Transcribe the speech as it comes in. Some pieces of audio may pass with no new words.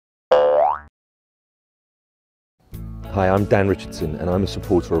Hi, I'm Dan Richardson and I'm a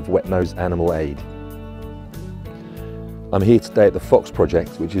supporter of Wetnose Animal Aid. I'm here today at the Fox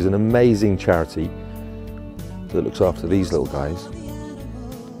Project, which is an amazing charity that looks after these little guys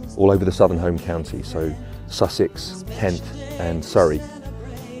all over the southern home counties, so Sussex, Kent and Surrey.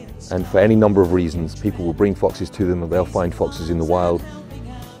 And for any number of reasons, people will bring foxes to them and they'll find foxes in the wild.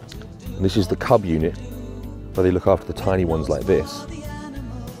 And this is the cub unit, where they look after the tiny ones like this.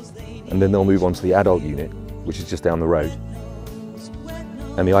 And then they'll move on to the adult unit, which is just down the road.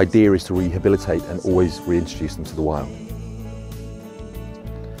 And the idea is to rehabilitate and always reintroduce them to the wild.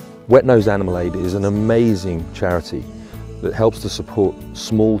 Wetnose Animal Aid is an amazing charity that helps to support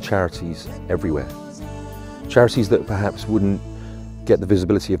small charities everywhere. Charities that perhaps wouldn't get the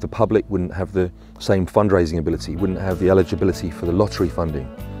visibility of the public, wouldn't have the same fundraising ability, wouldn't have the eligibility for the lottery funding.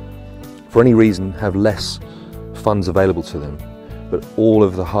 For any reason, have less funds available to them, but all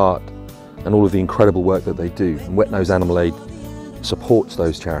of the heart and all of the incredible work that they do. And Wetnose Animal Aid supports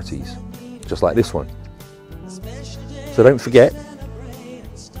those charities, just like this one. So don't forget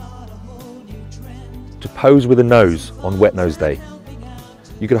to pose with a nose on Wetnose Day.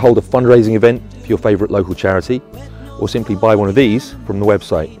 You could hold a fundraising event for your favourite local charity, or simply buy one of these from the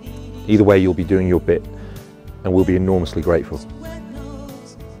website. Either way, you'll be doing your bit and we'll be enormously grateful.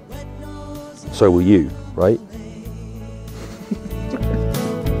 So will you, right?